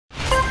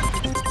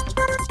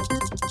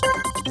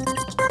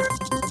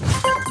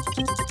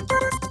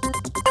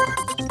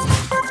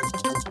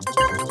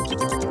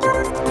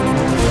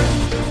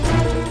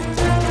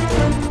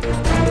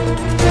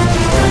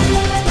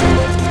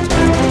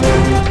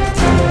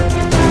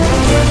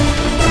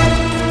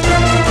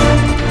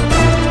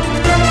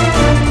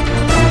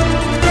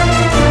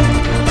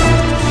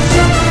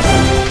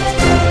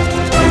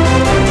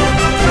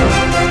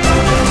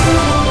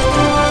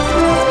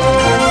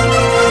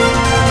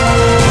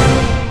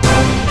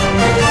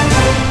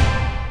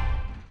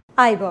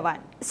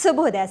ආයුබෝවන්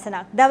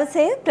සුබෝදෑසනක්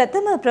දවසේ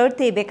ප්‍රථම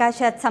ප්‍රවෘත්ති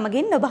විකාශයත්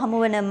සමගින් ඔබ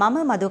හමු වන මම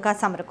මදුකා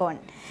සමරකෝන්.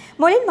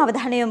 මුලින්ම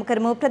අවධානය යොමු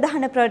කරමු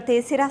ප්‍රධාන ප්‍රවෘත්ති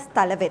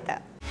සිරස්තල වෙත.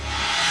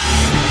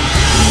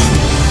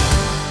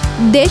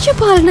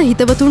 දේශපාලන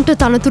හිතවතුන්ට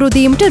තනතුරු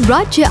දීමට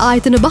රාජ්‍ය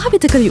ආයතන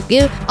භාවිත කළ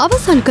යුගය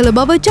අවසන් කළ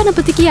බව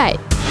ජනපති කියයි.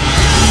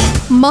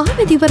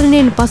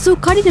 මහමැතිවරණයෙන් පසු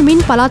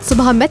කඩිනමින් පළාත්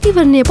සභා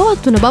මැතිවරණය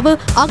පවත්වන බව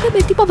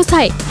අගමැති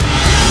පවසයි.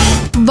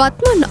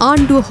 වත්මන්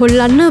ආණ්ඩුව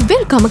හොල්ලන්න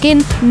වෙල්කමගෙන්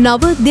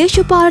නව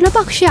දේශපාලන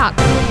පක්ෂයක්.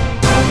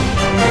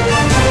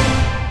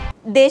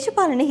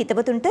 දේශපාලන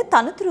හිතවතුන්ට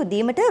තනතුරු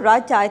දීමට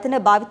රාජ්‍ය ආයතන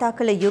භාවිතා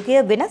කළ යුගය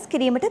වෙනස්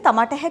කිරීමට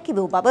තමාට හැකි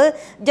වූ බව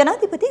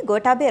ජනාධිපති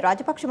ගෝඨාභය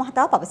රාජපක්ෂ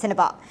මහතා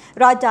පවසනවා.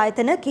 රාජ්‍ය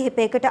ආයතන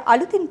කිහිපයකට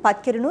අලුතින්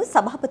පත් කෙරුණු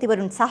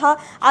සභාපතිවරුන් සහ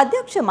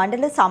අධ්‍යක්ෂ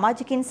මණ්ඩල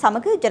සමාජිකින්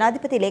සමග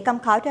ජනාධිපති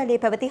ලේකම්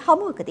කාර්යාලයේ පැවති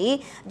හමුවකදී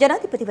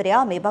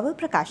ජනාධිපතිවරයා මේ බව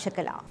ප්‍රකාශ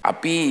කළා.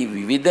 අපි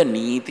විවිධ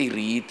නීති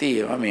රීති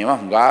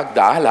මේවා හුඟක්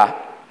දාලා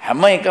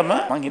හැම එකම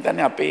මම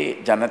හිතන්නේ අපේ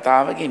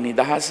ජනතාවගේ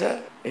නිදහස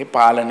ඒ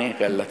පාලනය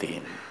කරලා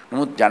තියෙනවා.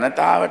 නමුත්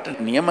ජනතාවට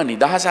නියම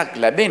නිදහසක්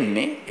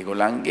ලැබෙන්නේ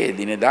ඒගොල්ලන්ගේ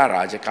දිනදා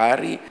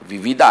රාජකාරී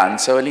විවිධ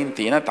අංශවලින්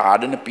තියෙන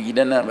තාඩන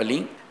පීඩන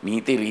වලින්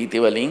නීති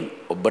රීති වලින්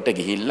ඔබට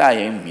ගිහිල්ලා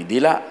එයින්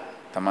මිදිලා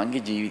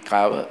තමන්ගේ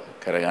ජීවිකාව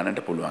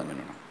කරගන්නට පුළුවන්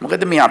වෙනවා.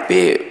 මොකද මේ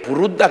අපේ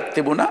පුරුද්දක්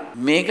තිබුණා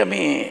මේක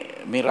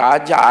මේ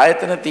රාජ්‍ය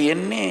ආයතන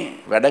තියෙන්නේ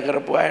වැඩ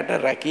කරපු අයට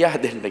රැකියාව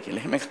දෙන්න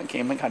කියලා.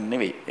 එහෙම එකක්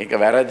නෙවෙයි. ඒක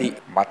වැරදි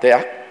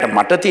මතයක්.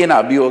 මට තියෙන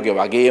අභියෝගය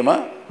වගේම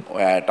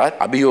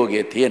ඔයාටත්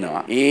අභියෝගය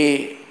තියෙනවා.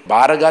 ඒ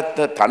බාරගත්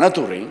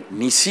තනතුරෙන්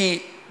නිසි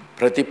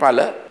ප්‍රතිඵල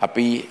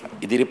අපි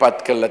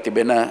ඉදිරිපත් කරලා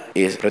තිබෙන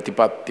ඒ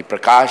ප්‍රතිපත්ති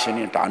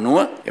ප්‍රකාශනයට අනුව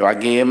ඒ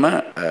වගේම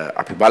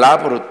අපි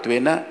බලාපොරොත්තු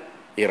වෙන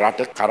ඒ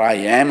රට කරා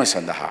යෑම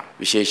සඳහා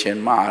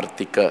විශේෂයෙන්ම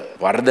ආර්ථික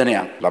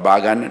වර්ධනයක් ලබා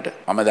ගන්නට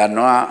මම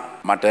දන්නවා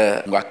මට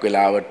හුඟක්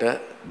වෙලාවට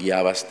ගිය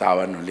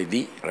අවස්ථාවන්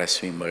වලදී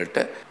රැස්වීම් වලට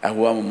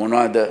අහුවම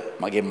මොනවද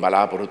මගෙන්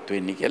බලාපොරොත්තු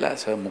වෙන්නේ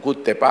කියලා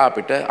මුකුත් එපා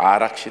අපිට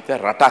ආරක්ෂිත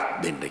රටක්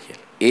දෙන්න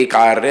කියලා. ඒ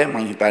කාර්යය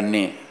මම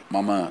හිතන්නේ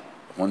මම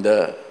හොඳ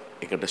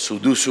එකට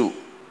සුදුසු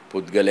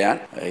පුද්ගලයන්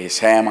ඒ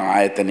සෑම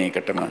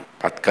ආයතනයකටම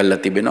පත් කරලා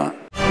තිබෙනවා.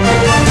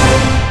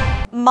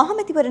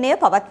 මහමැතිවරණය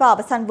පවත්වා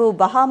අවසන් වූ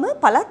වහාම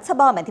පළාත්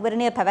සභා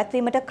මැතිවරණය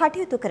පැවැත්වීමට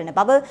කටයුතු කරන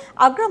බව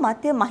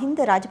අග්‍රාමාත්‍ය මහින්ද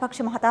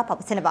රාජපක්ෂ මහතා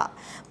පවසනවා.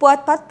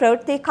 පුවත්පත්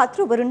ප්‍රවෘත්ති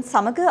කර්තෘවරුන්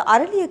සමග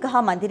අරලියගහ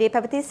මන්දිරයේ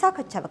පැවති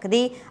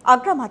සාකච්ඡාවකදී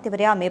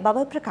අග්‍රාමාත්‍යවරයා මේ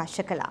බව ප්‍රකාශ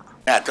කළා.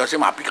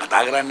 ඇත්තටම අපි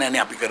කතා කරන්නේ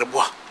නැහැ අපි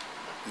කරපුවා.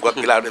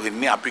 මොකක් කියලාද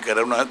වෙන්නේ අපි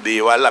කරන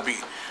දේවල් අපි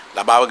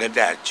ලබාව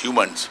ගන්න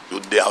achievements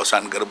යුද්ධය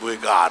අවසන් කරපු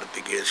එක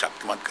ආර්ථිකය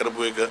ශක්තිමත්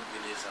කරපු එක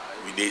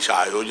විදේශ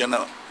ආයෝජන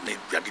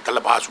යටිතල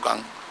පහසුකම්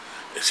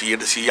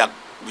 100%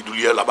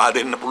 විදුලිය ලබා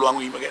දෙන්න පුළුවන්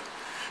වීම ගැන.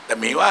 දැන්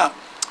මේවා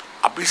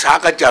අපි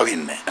සාකච්ඡා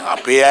වෙන්නේ නැහැ.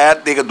 අපේ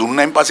අයත් ඒක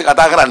දුන්නයින් පස්සේ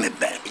කතා කරන්නේත්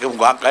නැහැ. ඒක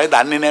මුගක් අය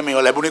දන්නේ නැහැ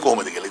මේවා ලැබුණේ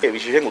කොහොමද කියලා. ඒ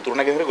විශේෂයෙන් උතුරු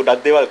නගරේ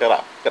ගොඩක් දේවල් කරා.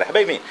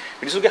 හැබැයි මේ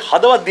මිනිස්සුගේ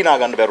හදවත් දිනා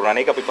ගන්න බැරුණා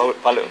නේ. ඒක අපි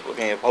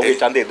මේ පහුගිය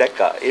ඡන්දේ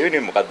දැක්කා. ඒ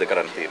වෙනුවෙන් මොකද්ද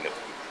කරන්න තියෙන්නේ?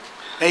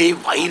 මේ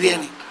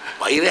වෛරයනේ.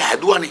 වෛරය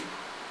හැදුවානේ.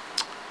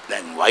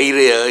 දැන්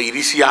වෛරය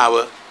ඉරිසියාව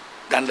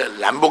දැන්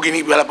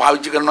ලැම්බෝගිනි වල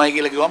පාවිච්චි කරනවා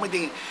කියලා කිව්වම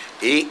ඉතින්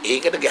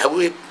ඒකට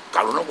ගැහුවේ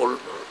කරුණ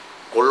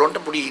කොල්ලොන්ට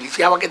පොඩි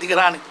ඉරිසියාවක් ඇති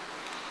කරානේ.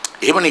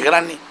 එහෙමනේ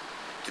කරන්නේ.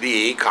 ඉතින්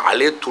ඒ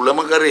කාලය තුලම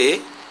කරේ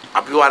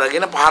අපිව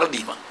අරගෙන පහර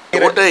දීම.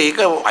 ඒකට ඒක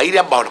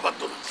වෛරයක් බවට පත්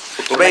වුණා.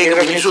 හැබැයි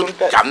ඒක මිනිස්සු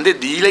ඡන්දේ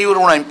දීලා ඉවර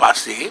වුණායින්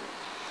පස්සේ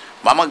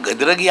මම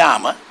ගෙදර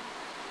ගියාම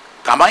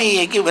තමයි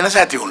ඒකේ වෙනස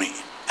ඇති වුණේ.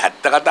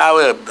 ඇත්ත කතාව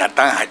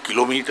නැත්තම්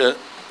කිලෝමීටර්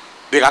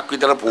දෙකක්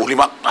විතර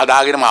පොලිමක්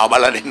හදාගෙන මාව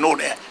බලන්න එන්න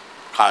ඕනේ.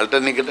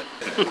 කාල්ටන් එකට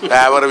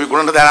පෑවර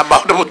විකුණන තැනක්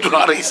බවට පුත්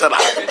උනාර ඉස්සරහ.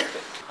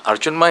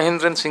 අර්ජුන්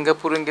මහේන්ද්‍රන්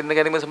සිංගප්පූරුවෙන් ගෙන්න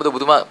ගැනීම සම්බන්ධ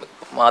ඔබතුමා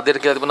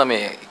මාධ්‍යයට කියලා තිබුණා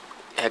මේ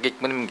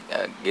හැකියක්මනින්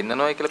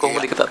ගෙන්නනවා කියලා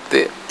කොහොමද ඒක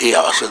තත්ත්වය? ඒ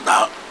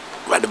අවශ්‍යතාව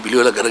වැඩ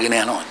පිළිවෙල කරගෙන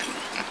යනවා ඉතින්.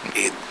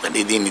 ඒ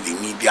වැඩේදී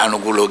නීති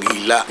අනුකූලව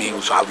ගිහිල්ලා මේ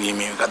උසාවියේ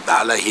මේකක්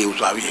දාලා ඒ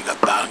උසාවියේ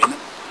එකක් දාගෙන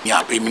මේ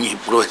අපේ මිනිහ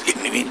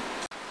ප්‍රොසෙස් නෙවෙයි.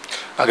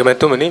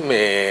 අගමැතිතුමනි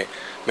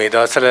මේ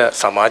දවස්වල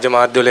සමාජ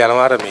මාධ්‍යවල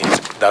යනවා මේ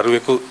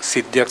දරුවෙකු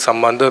සිද්ධියක්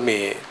සම්බන්ධව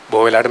මේ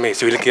බොහෝ වෙලාවට මේ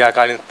සිවිල්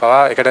ක්‍රියාකාරීන්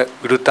පවා එකට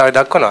විරුද්ධතාවය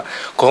දක්වනවා.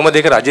 කොහොමද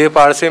ඒක රජයේ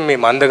පාර්ශ්වයෙන් මේ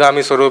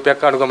මන්දගාමී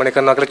ස්වරූපයක් අනුගමනය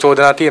කරනවා කියලා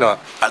චෝදනා තියෙනවා.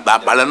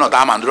 බලනවා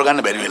තාම අඳුර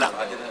ගන්න බැරි වෙලා.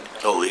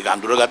 ඔව් ඒක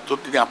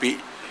අඳුරගත්තොත් ඉතින් අපි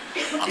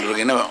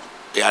අඳුරගෙන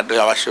එයාට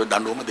අවශ්‍ය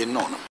දඬුවම දෙන්න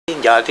ඕන.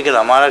 ජාතික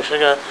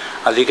ළමාරක්ෂක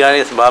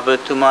අධිකාරිය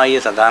සභාපතිතුමා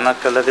ඊයේ සඳහන්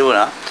කරලා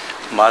තිබුණා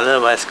මල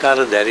වයස්කාර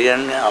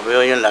දැරියන්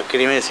අභයෝජන ලක්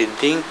කිරීමේ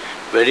සිද්ධීන්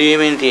වැඩි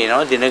වීමෙන්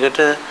තියෙනවා දිනකට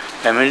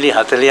පැමිණිලි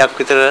 40ක්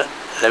විතර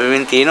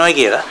ලැබෙමින් තියෙනවා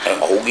කියලා.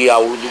 පහුගිය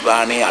අවුරුදු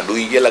ගානේ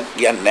අඩුයි කියලා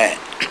කියන්නේ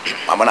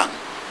නැහැ. මම නම්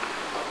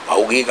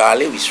පහුගිය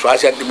කාලේ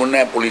විශ්වාසයක් තිබුණේ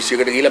නැහැ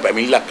පොලිසියකට ගිහිල්ලා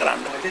පැමිණිල්ලක් කරන්න.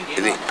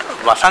 ඉතින්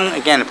වසන්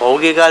කියන්නේ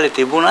පහුගිය කාලේ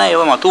තිබුණා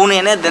ඒව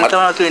මතුුනේ නැහැ දැන්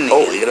තමයි මතුවෙන්නේ.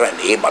 ඔව්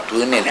ඒ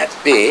මතුවෙන්නේ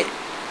නැත්තේ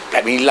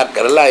පැමිණිල්ලක්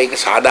කරලා ඒක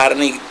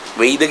සාධාරණ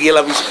වෙයිද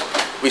කියලා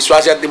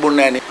විශ්වාසයක්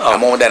තිබුණේ නැහනේ.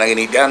 හැමෝම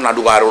දැනගෙන ඉතින්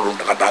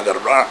නඩුකාරවරුන්ට කතා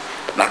කරනවා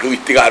නඩු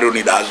විත්තිකාරයෝ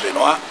නිදහස්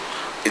වෙනවා.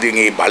 ඉතින්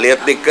මේ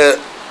බලයත් එක්ක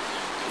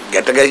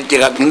ගැටගැහිච්ච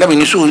එකක් නේද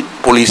මිනිස්සු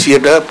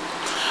පොලිසියට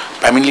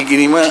පැමිණිලි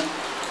කිරීම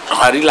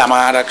හරි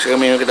ළමා ආරක්ෂක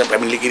මේකට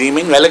පැමිණිලි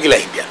කිරීමෙන් වැළකීලා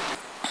හිටියා.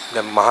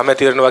 දැන්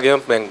මහමැතිවරණ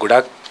වගේම දැන්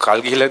ගොඩක්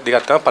කල් ගිහිලා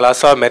දෙකක් තමයි පළාත්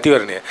සභා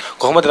මැතිවරණය.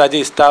 කොහොමද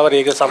රජයේ ස්ථාවර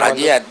ඒක සම්බන්ධ?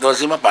 රජයේ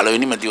අත්දැකීම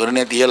පළවෙනි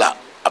මැතිවරණය තියලා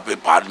අපේ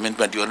පාර්ලිමේන්තු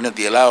මැතිවරණය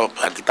තියලා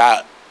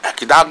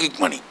හිතා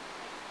කික්මනි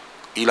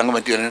ඊළඟ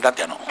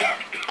මැතිවරණයටත් යනවා.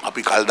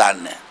 අපි කල්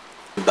දාන්නේ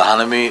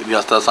 19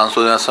 ව්‍යවස්ථා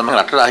සංශෝධනය සමග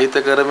රට රහිත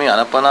කරමින්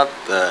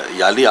අනපනත්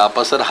යලි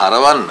ආපස්සට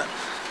හරවන්න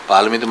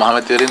පාර්ලිමේන්තු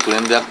මහමැතිවරණයෙන්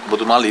තුනෙන් දෙයක්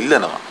ඔබතුමාලා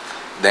ඉල්ලනවා.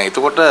 දැන්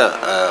එතකොට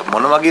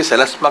මොන වගේ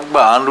සැලැස්මක්ද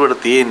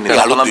ආණ්ඩුවට තියෙන්නේ?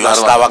 අලුත්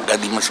ව්‍යවස්ථාවක්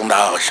ගැනීම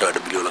සඳහා අවශ්‍ය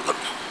වැඩ පිළිවෙල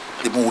කරනවා.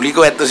 ඉතින්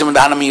මූලිකව ඇත්තටම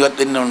 19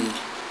 ඉවත් වෙන්න ඕනේ.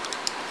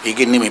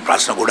 ඒකෙන්නේ මේ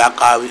ප්‍රශ්න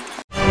ගොඩක් ආවේ.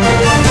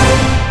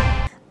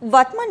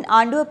 වත්මන්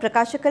ආණ්ඩුව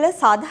ප්‍රකාශ කළ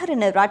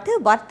සාධාරණ රට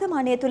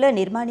වර්තමානය තුළ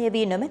නිර්මාණය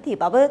වී නොමැති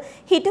බව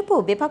හිටපු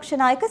විපක්ෂ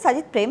නායක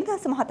සජිත්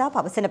ප්‍රේමදාස මහතා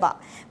පවසනවා.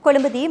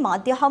 කොළඹදී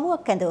මාධ්‍ය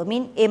හමුවක්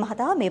ඇඳවමින් ඒ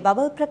මහතා මේ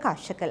බව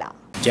ප්‍රකාශ කළා.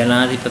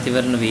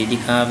 ජනාධිපතිවරණ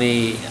වේදිකාවේ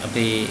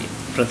අපේ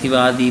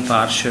ප්‍රතිවාදී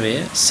පාර්ශවය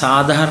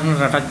සාධාරණ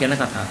රටක් ගැන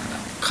කතා කළා.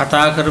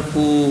 කතා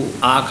කරපු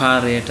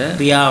ආකාරයට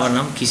ක්‍රියාව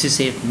නම්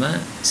කිසිසේත්ම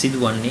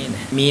සිදුවන්නේ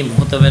නැහැ. මේ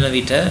මොහොත වෙන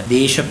විට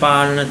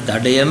දේශපාලන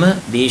දඩයම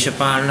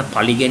දේශපාලන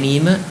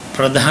පරිගැනීම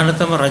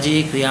ප්‍රධානතම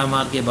රජයේ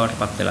ක්‍රියාමාර්ගය බවට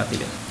පත් වෙලා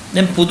තිබෙනවා.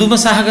 දැන් පුදුම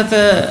සහගත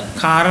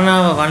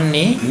කාරණාව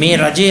වන්නේ මේ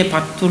රජයේ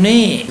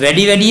පත්ුනේ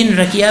වැඩි වැඩියෙන්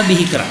රැකියාව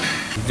බිහි කරා.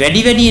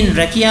 වැඩි වැඩියෙන්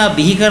රැකියාව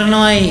බිහි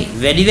කරනවායි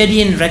වැඩි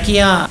වැඩියෙන්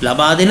රැකියාව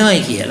ලබා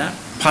දෙනවායි කියලා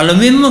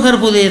පළමුවෙන්ම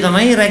කරපු දේ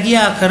තමයි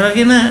රැකියාව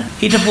කරගෙන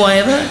හිටපු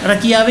අයව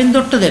රැකියාවෙන්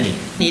දොට්ට දැමීම.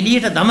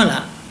 එළියට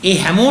දමලා ඒ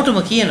හැමෝටම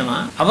කියනවා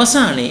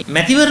අවසානයේ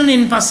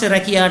මැතිවරණයෙන් පස්සේ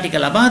රැකියාව ටික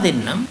ලබා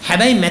දෙන්නම්.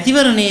 හැබැයි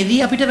මැතිවරණයේදී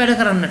අපිට වැඩ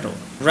කරන්නට ඕන.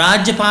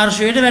 රාජ්‍ය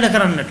පාර්ශවයට වැඩ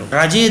කරන්නට ඕන.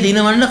 රජයේ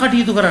දිනවන්න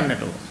කටයුතු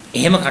කරන්නට ඕන.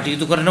 එහෙම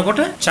කටයුතු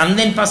කරනකොට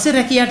ඡන්දෙන් පස්සේ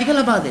රැකියාව ටික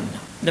ලබා දෙන්න.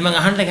 දැන් මම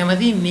අහන්න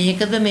කැමතියි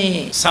මේකද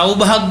මේ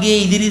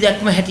සෞභාග්‍යයේ ඉදිරි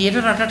දැක්ම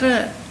හැටියට රටට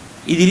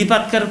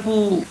ඉදිරිපත් කරපු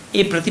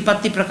ඒ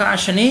ප්‍රතිපත්ති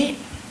ප්‍රකාශනයේ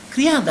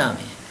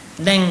ක්‍රියාදාමය.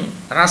 දැන්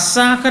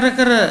රස්සා කර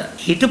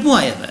හිටපු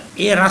අයව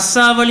ඒ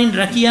රස්සා වලින්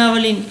රැකියා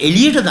වලින්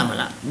එළියට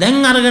දමලා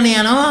දැන් අරගෙන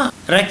යනවා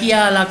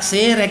රැකියා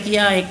ලක්ෂයේ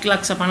රැකියා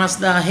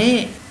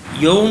 1,50,000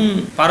 යොවුන්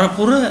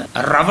පරපුර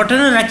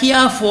රවටන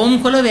රැකියා ෆෝම්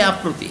කොළ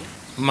ව්‍යාපෘතිය.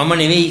 මම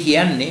නෙවෙයි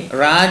කියන්නේ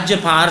රාජ්‍ය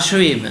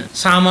පාර්ශවයේම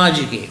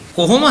සමාජිකයෙක්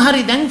කොහොම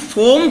හරි දැන්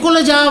ෆෝම් කොළ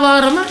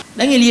ජාවාරම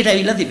දැන් එළියට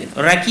ඇවිල්ලා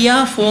තිබෙනවා.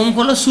 රැකියා ෆෝම්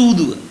කොළ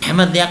සූදුව හැම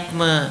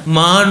දෙයක්ම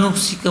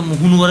මානසික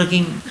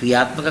මුහුණුවරකින්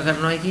ක්‍රියාත්මක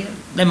කරනවා කියන්නේ.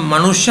 දැන්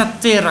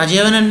මනුෂ්‍යත්වයේ රජ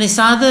වෙන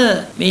නිසාද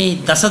මේ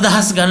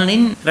දසදහස්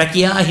ගණනින්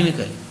රැකියා අහිමි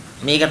කළේ.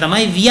 මේක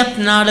තමයි වියත්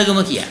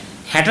නාඩගම කියන්නේ.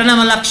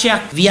 69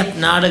 ලක්ෂයක් වියත්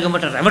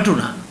නාඩගමට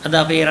රැවටුණා. අද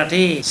අපේ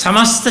රටේ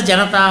සමස්ත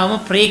ජනතාවම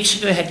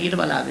ප්‍රේක්ෂකව හැටියට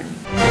බලාගෙන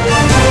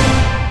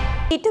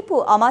හිටපු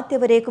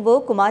අමාත්‍යවරයෙකු වූ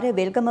කුමාර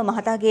වෙල්ගම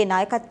මහතාගේ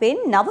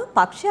නායකත්වයෙන් නව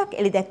පක්ෂයක්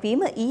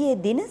එළිදැක්වීම ඊයේ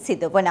දින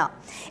සිදු වුණා.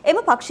 එම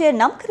පක්ෂය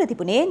නම් කර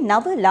තිබුණේ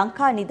නව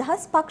ලංකා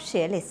නිදහස්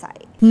පක්ෂය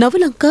ලෙසයි. නව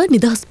ලංකා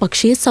නිදහස්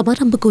පක්ෂයේ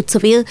සමාරම්භක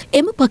උත්සවය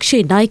එම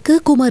පක්ෂයේ නායක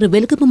කුමාර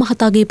වෙල්ගම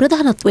මහතාගේ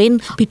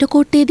ප්‍රධානත්වයෙන්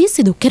පිටකොට්ටේදී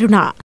සිදු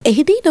කෙරුණා.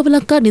 එහිදී නව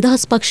ලංකා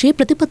නිදහස් පක්ෂයේ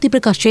ප්‍රතිපත්ති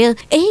ප්‍රකාශය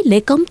එහි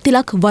ලේකම්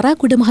තිලක්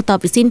වරාගොඩ මහතා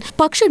විසින්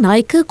පක්ෂ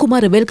නායක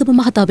කුමාර වෙල්ගම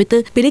මහතා වෙත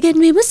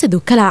පිළිගැන්වීම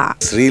සිදු කළා.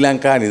 ශ්‍රී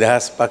ලංකා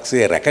නිදහස්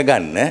පක්ෂය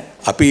රැකගන්න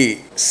අපි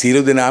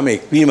සියලු දෙනාම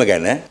එක්වීම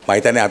ගැන මම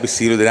හිතන්නේ අපි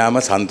සියලු දෙනාම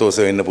සන්තෝෂ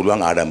වෙන්න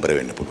පුළුවන්, ආඩම්බර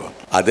වෙන්න පුළුවන්.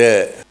 අද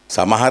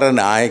සමහර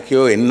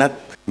නායකයෝ එන්නත්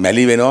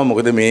මැලි වෙනවා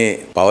මොකද මේ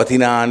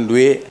පවතින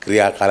ආණ්ඩුවේ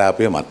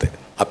ක්‍රියාකලාපය මත.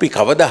 අපි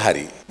කවදා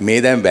හරි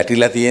මේ දැන්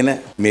වැටිලා තියෙන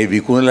මේ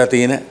විකුණලා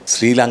තියෙන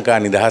ශ්‍රී ලංකා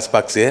නිදහස්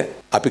පක්ෂය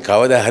අපි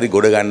කවදා හරි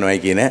ගොඩ ගන්නවයි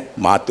කියන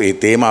ඒ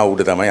තේමාව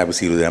උඩ තමයි අපි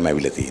සියලු දෙනාම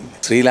ඇවිල්ලා තියෙන්නේ.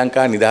 ශ්‍රී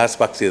ලංකා නිදහස්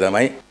පක්ෂය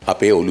තමයි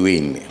අපේ ඔළුවේ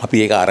ඉන්නේ. අපි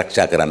ඒක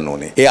ආරක්ෂා කරන්න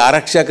ඕනේ. ඒ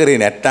ආරක්ෂා කරේ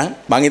නැත්නම්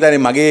මං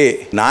හිතන්නේ මගේ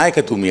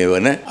නායකතුමිය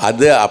වන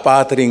අද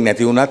අපාතරින්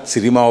නැති වුණත්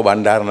සිරිමාව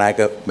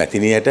බණ්ඩාරනායක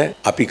මැතිණියට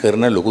අපි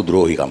කරන ලොකු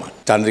ද්‍රෝහිකමක්.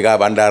 චන්ද්‍රිකා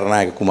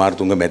බණ්ඩාරනායක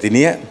කුමාරතුංග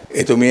මැතිණිය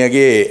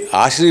එතුමියගේ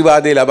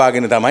ආශිර්වාදය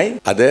ලබාගෙන තමයි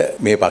අද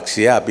මේ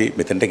පක්ෂය අපි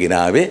මෙතනට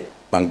ගෙනාවේ.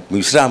 මං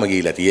විශ්‍රාම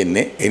ගිහිලා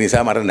තියෙන්නේ. ඒ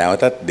නිසා මට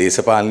නැවතත්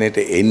දේශපාලනයට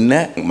එන්න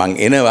මං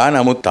එනවා.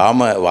 නමුත්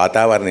තාම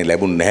වාතාවරණය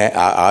ලැබුණ නැහැ,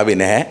 ආවේ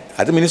නැහැ.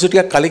 අද මිනිස්සු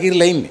ටිකක්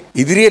කලකිරලා ඉන්නේ.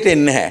 ඉදිරියට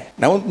එන්නේ නැහැ.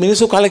 නමුත්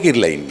මිනිස්සු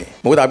කලකිරලා ඉන්නේ.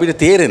 මොකද අපිට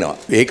තේරෙනවා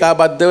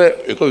ඒකාබද්ධව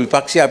එක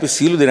විපක්ෂය අපි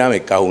සීළු දෙනාම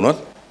එක්ක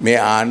වුණොත් මේ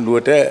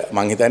ආණ්ඩුවට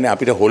මං හිතන්නේ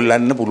අපිට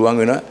හොල්ලන්න පුළුවන්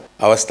වෙන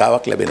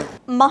අවස්ථාවක් ලැබෙනවා.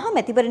 මහ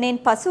මැතිවරණයෙන්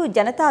පසු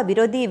ජනතා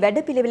විරෝධී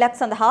වැඩපිළිවෙලක්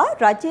සඳහා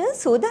රජය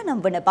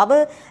සූදානම් වන බව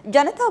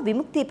ජනතා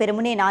විමුක්ති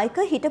පෙරමුණේ නායක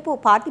හිටපු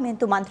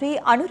පාර්ලිමේන්තු මන්ත්‍රී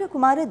අනුර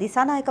කුමාර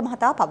දිසානායක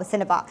මහතා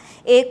පවසනවා.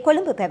 ඒ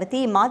කොළඹ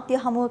පැවති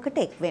මාධ්‍ය හමුවකට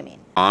එක් වෙමින්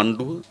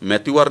ආණ්ඩුව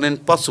මැතිවරණයෙන්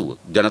පසුව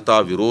ජනතා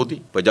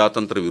විරෝධී,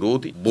 ප්‍රජාතන්ත්‍ර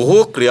විරෝධී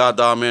බොහෝ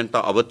ක්‍රියාදාමයන්ට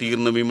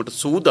අවතීර්ණ වීමට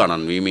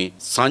සූදානම් වීමේ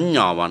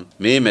සංඥාවන්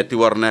මේ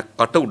මැතිවරණයක්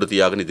කට උඩ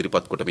තියාගෙන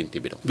ඉදිරිපත් කොටමින්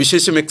තිබෙනවා.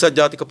 විශේෂයෙන්ම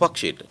එක්සත් ජාතික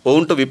පක්ෂයට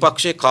ඔවුන්ට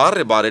විපක්ෂයේ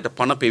කාර්යභාරයට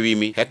පණ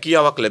පෙවීමේ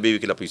හැකියාවක්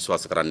ලැබෙවි කියලා අපි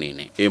විශ්වාස කරන්නේ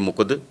නැහැ. ඒ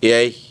මොකද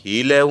එයයි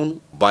හීලෑවුණු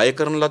බය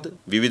කරන ලද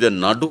විවිධ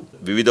නඩු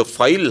විවිධ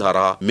ෆයිල්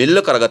හරහා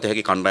මෙල්ල කරගත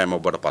හැකි කණ්ඩායමක්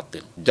බවට පත්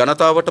වෙනවා.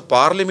 ජනතාවට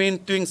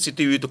පාර්ලිමේන්තුවෙන්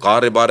සිටිය යුතු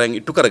කාර්යභාරයන්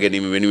ඉටු කර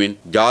ගැනීම වෙනුවෙන්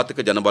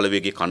ජාතික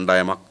ජනබලවේගයේ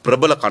කණ්ඩායමක්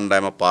ප්‍රබල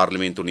කණ්ඩායමක්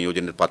පාර්ලිමේන්තු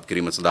නියෝජනයට පත්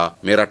කිරීම සඳහා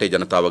මේ රටේ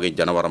ජනතාවගේ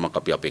ජනවරමක්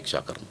අපි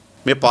අපේක්ෂා කරනවා.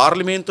 මේ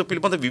පාර්ලිමේන්තුව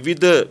පිළිබඳ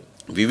විවිධ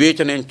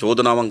විවේචනයෙන්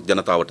චෝදනාවක්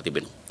ජනතාවට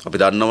තිබෙනවා. අපි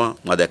දන්නවා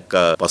මම දැක්ක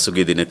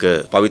පසුගිය දිනක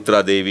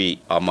පවිත්‍රා දේවී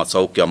අම්මා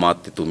සෞඛ්‍ය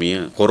අමාත්‍යතුමිය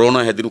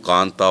කොරෝනා හැදිණු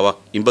කාන්තාවක්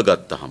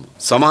ඉඹගත්තාම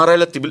සමහර අය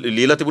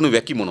ලියලා තිබුණු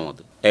වැකි මොනවද?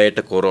 ඇයට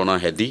කොරෝනා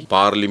හැදි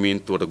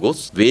පාර්ලිමේන්තුවට ගොස්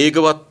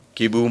වේගවත්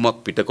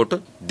කිඹුමක් පිටකොට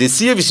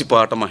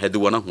 225ටම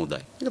හැදුවා නම්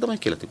හොඳයි. ඒක තමයි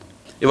කියලා තිබුණේ.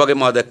 ඒ වගේම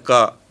මම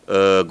දැක්කා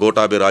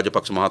ගෝඨාභය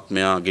රාජපක්ෂ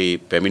මහත්මයාගේ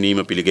පැමිණීම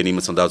පිළිගැනීම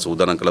සඳහා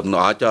සූදානම් කළ දුන්න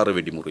ආචාර්ය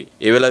වෙඩිමුරේ.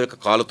 ඒ වෙලාවේ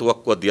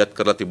කාලතුවක්කුව දියත්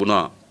කරලා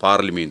තිබුණා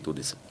පාර්ලිමේන්තුව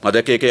දෙස. මම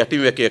දැක්ක එක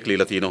යටින් වැකයක්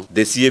ලියලා තියෙනවා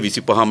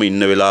 225ම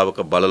ඉන්න වෙලාවක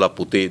බලලා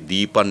පුතේ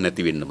දීපන්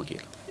නැති වෙන්නම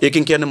කියලා.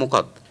 ඒකෙන් කියන්නේ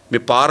මොකක්ද?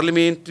 මේ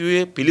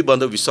පාර්ලිමේන්තුවේ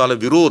පිළිබඳ විශාල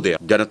විරෝධයක්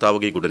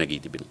ජනතාවගේ ගොඩ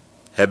නැගී තිබෙනවා.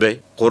 හැබැයි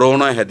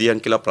කොරෝනා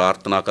හැදියන් කියලා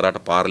ප්‍රාර්ථනා කරාට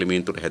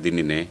පාර්ලිමේන්තුවට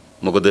හැදින්නේ නැහැ.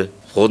 මොකද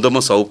හොඳම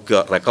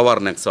සෞඛ්‍ය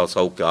රැකවරණයක් සහ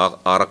සෞඛ්‍ය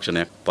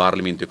ආරක්ෂණයක්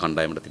පාර්ලිමේන්තුවේ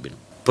කණ්ඩායමට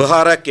තිබෙනවා.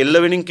 ප්‍රහාරයක්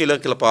එල්ල වෙනින්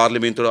කියලා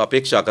පාර්ලිමේන්තුවට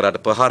අපේක්ෂා කරාට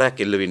ප්‍රහාරයක්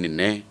එල්ල වෙන්නේ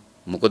නැහැ.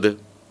 මොකද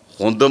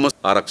හොඳම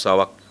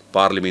ආරක්ෂාවක්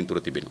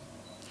පාර්ලිමේන්තුවේ තිබෙනවා.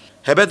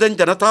 හැබැයි දැන්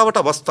ජනතාවට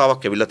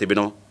අවස්ථාවක් ලැබිලා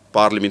තිබෙනවා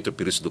පාර්ලිමේන්තුව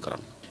පිරිසිදු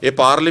කරන්න. ඒ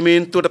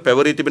පාර්ලිමේන්තුවට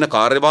පැවරී තිබෙන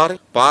කාර්යභාරය,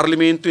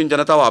 පාර්ලිමේන්තුවෙන්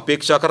ජනතාව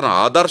අපේක්ෂා කරන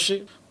ආදර්ශය,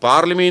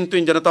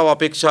 පාර්ලිමේන්තුවෙන් ජනතාව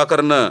අපේක්ෂා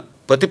කරන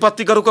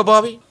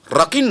ප්‍රතිපත්තිගරුකභාවය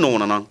රකින්න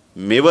ඕන නම්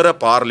මෙවර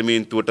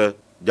පාර්ලිමේන්තුවට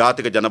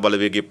ජාතික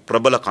ජනබලවේගයේ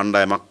ප්‍රබල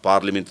කණ්ඩායමක්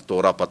පාර්ලිමේන්තුව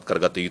තෝරාපත්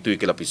කරගත යුතුයි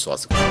කියලා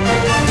විශ්වාස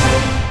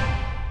කරනවා.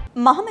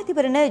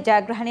 මහමැතිවරණ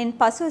ජයග්‍රහණයෙන්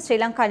පසු ශ්‍රී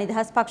ලංකා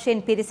නිදහස්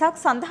පක්ෂයෙන්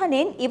පිරිසක්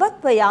සඳහනෙන්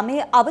ඉවත්ව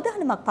යාමේ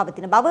අවධානමක්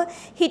පවතින බව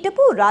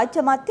හිටපු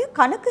රාජ්‍ය අමාත්‍ය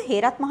කනක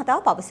හේරත් මහතා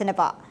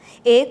පවසනවා.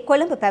 ඒ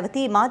කොළඹ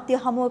පැවති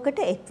මාධ්‍ය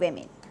හමුවකට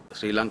එක්වෙමින්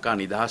ශ්‍රී ලංකා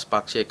නිදහස්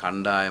පක්ෂයේ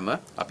කණ්ඩායම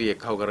අපි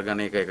එක්කව කරගන්න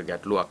එක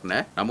ගැටලුවක්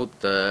නැහැ.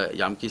 නමුත්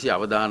යම්කිසි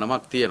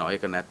අවදානමක් තියෙනවා.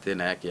 ඒක නැත්තේ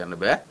නෑ කියන්න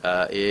බෑ.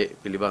 ඒ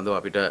පිළිබඳව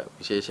අපිට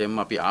විශේෂයෙන්ම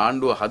අපි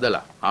ආණ්ඩුව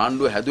හදලා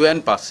ආණ්ඩුව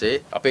හැදුවෙන්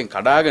පස්සේ අපෙන්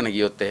කඩාගෙන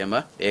ගියොත් එහෙම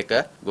ඒක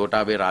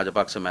ගෝඨාභය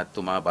රාජපක්ෂ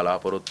මැතිතුමා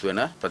බලාපොරොත්තු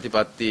වෙන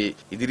ප්‍රතිපත්ති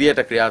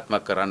ඉදිරියට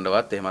ක්‍රියාත්මක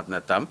කරන්නවත් එහෙමත්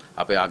නැත්නම්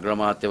අපේ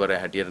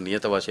අග්‍රාමාත්‍යවරයා හැටියට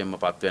නියත වශයෙන්ම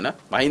පත්වෙන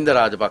මහින්ද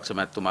රාජපක්ෂ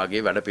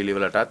මැතිතුමාගේ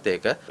වැඩපිළිවෙලටත්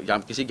ඒක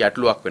යම්කිසි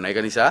ගැටලුවක් වෙනවා.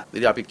 ඒක නිසා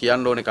ඉතින් අපි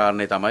කියන්න ඕනේ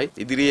කාරණේ තමයි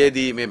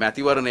ඉදිරියේදී මේ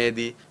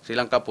මැතිවරණයේදී ශ්‍රී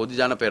ලංකා පොදු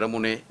ජන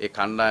පෙරමුණේ ඒ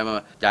කණ්ඩායම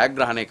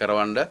ජයග්‍රහණය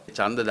කරවන්න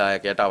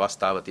ඡන්දදායකයට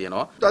අවස්ථාව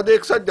තියෙනවා. අද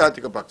එක්සත්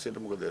ජාතික පක්ෂයට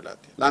මොකද වෙලා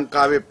තියෙන්නේ?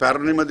 ලංකාවේ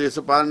පැරණිම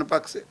දේශපාලන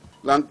පක්ෂය,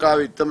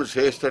 ලංකාවේ ඉත්තම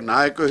ශ්‍රේෂ්ඨ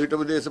නායකයෝ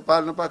හිටපු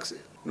දේශපාලන පක්ෂය.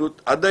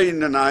 නුත් අද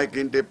ඉන්න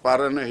නායකින්ට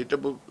පරණ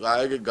හිටපු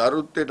ආයගේ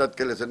ගරුත්වයටත්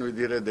කෙලසෙන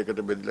විදිහට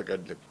දෙකට බෙදලා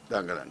කැඩලා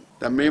දඟලන්නේ.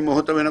 දැන් මේ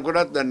මොහොත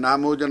වෙනකොටත් දැන්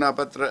නාමෝජනා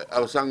පත්‍ර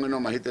අවසන් වෙනවා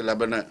මම හිතේ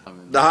ලැබෙන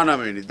 19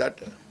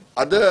 වෙනිදාට.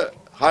 අද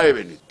 6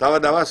 වෙනි. තව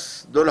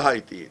දවස්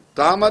 12යි තියෙන්නේ.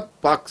 තාමත්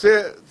පක්ෂය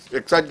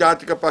එක්සත්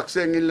ජාතික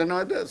පක්ෂයෙන්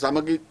ඉල්ලනවද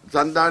සමගි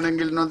සන්ධානයෙන්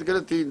ඉල්ලනවද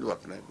කියලා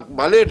තීන්දුවක් නැහැ.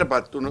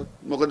 බලයටපත් වුණොත්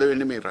මොකද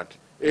වෙන්නේ මේ රටේ?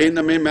 ඒ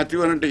හින්දා මේ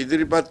මැතිවරණට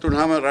ඉදිරිපත්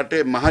වුණාම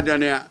රටේ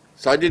මහජනයා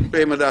සජිත්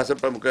ප්‍රේමදාස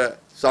ප්‍රමුඛ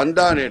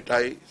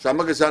සන්ධානයටයි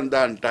සමගි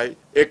සන්ධානටයි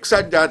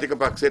එක්සත් ජාතික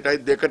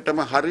පක්ෂයටයි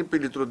දෙකටම හරි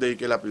පිළිතුරු දෙයි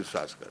කියලා අපි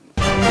විශ්වාස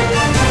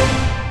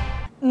කරනවා.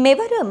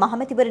 මෙවර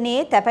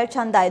මහමැතිවරණයේ තැපැල්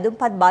ඡන්ද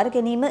අයදුම්පත් බාර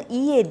ගැනීම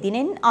ඊයේ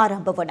දිනෙන්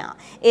ආරම්භ වුණා.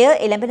 එය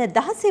එළඹෙන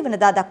 16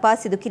 වෙනිදා දක්වා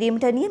සිදු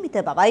කිරීමට නියමිත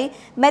බවයි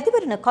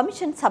මැතිවරණ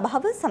කොමිෂන්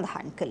සභාව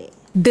සඳහන් කළේ.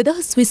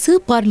 2020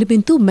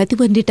 පාර්ලිමේන්තු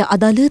මැතිවරණයට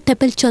අදාළ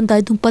තැපැල් ඡන්ද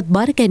අයදුම්පත්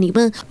බාර ගැනීම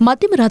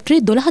මධ්‍යම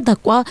රාත්‍රී 12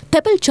 දක්වා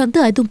තැපැල්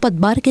ඡන්ද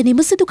අයදුම්පත් බාර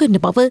ගැනීම සිදු කරන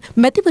බව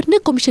මැතිවරණ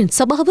කොමිෂන්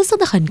සභාව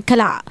සඳහන්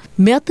කළා.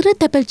 මේ අතර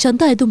තැපැල්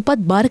ඡන්ද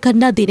අයදුම්පත් බාර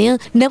ගන්නා දිනය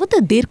නැවත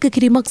දීර්ඝ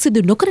කිරීමක්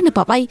සිදු නොකරන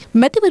බවයි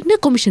මැතිවරණ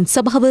කොමිෂන්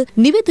සභාව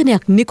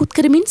නිවේදනයක් නිකුත්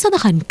කර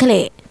සඳහන්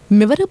කළේ.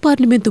 මෙවර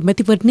පාර්ලිමේන්තු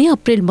මැතිවරණය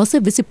අප්‍රේල් මාස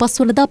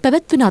 25 වනදා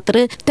පැවැත්වෙන අතර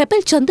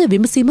තැපැල් ඡන්ද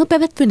විමසීම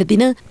පැවැත්වෙන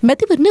දින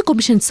මැතිවරණ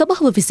කොමිෂන්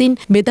සභාව විසින්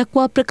මේ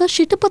දක්වා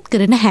ප්‍රකාශයට පත්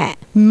කර නැහැ.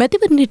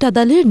 මැතිවරණයට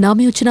අදාළ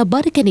නාම යෝජනා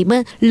බාර ගැනීම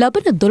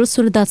ලබන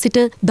 12 වනදා සිට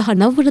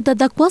 19 වනදා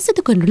දක්වා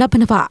සිදු කරනු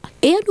ලබනවා.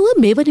 ඒ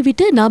අනුව මේ වන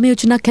විට නාම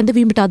යෝජනා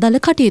කැඳවීමට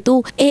අදාළ කටයුතු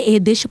ඒ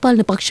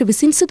දේශපාලන පක්ෂ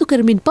විසින් සිදු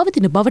කරමින්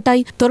පවතින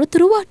බවටයි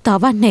තොරතුරු වාර්තා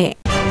වන්නේ.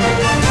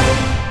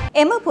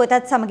 එම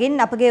පුවතත් සමගින්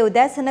අපගේ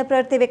උදෑසන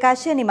ප්‍රවෘත්ති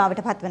විකාශය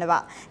නිමවට පත්වනවා.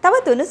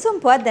 තවත් උණුසුම්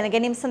පුවත්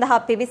දැනගැනීම සඳහා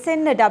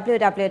පිවිසෙන්න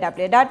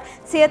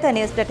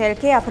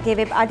www.siyathanews.lk අපගේ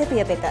වෙබ්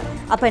අඩවිය වෙත.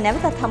 අප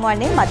නැවතත්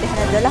හමුවන්නේ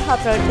මධ්‍යහන 12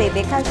 ප්‍රවෘත්ති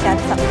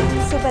විකාශයත් සමගින්.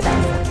 සුබ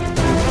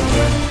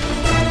දවසක්.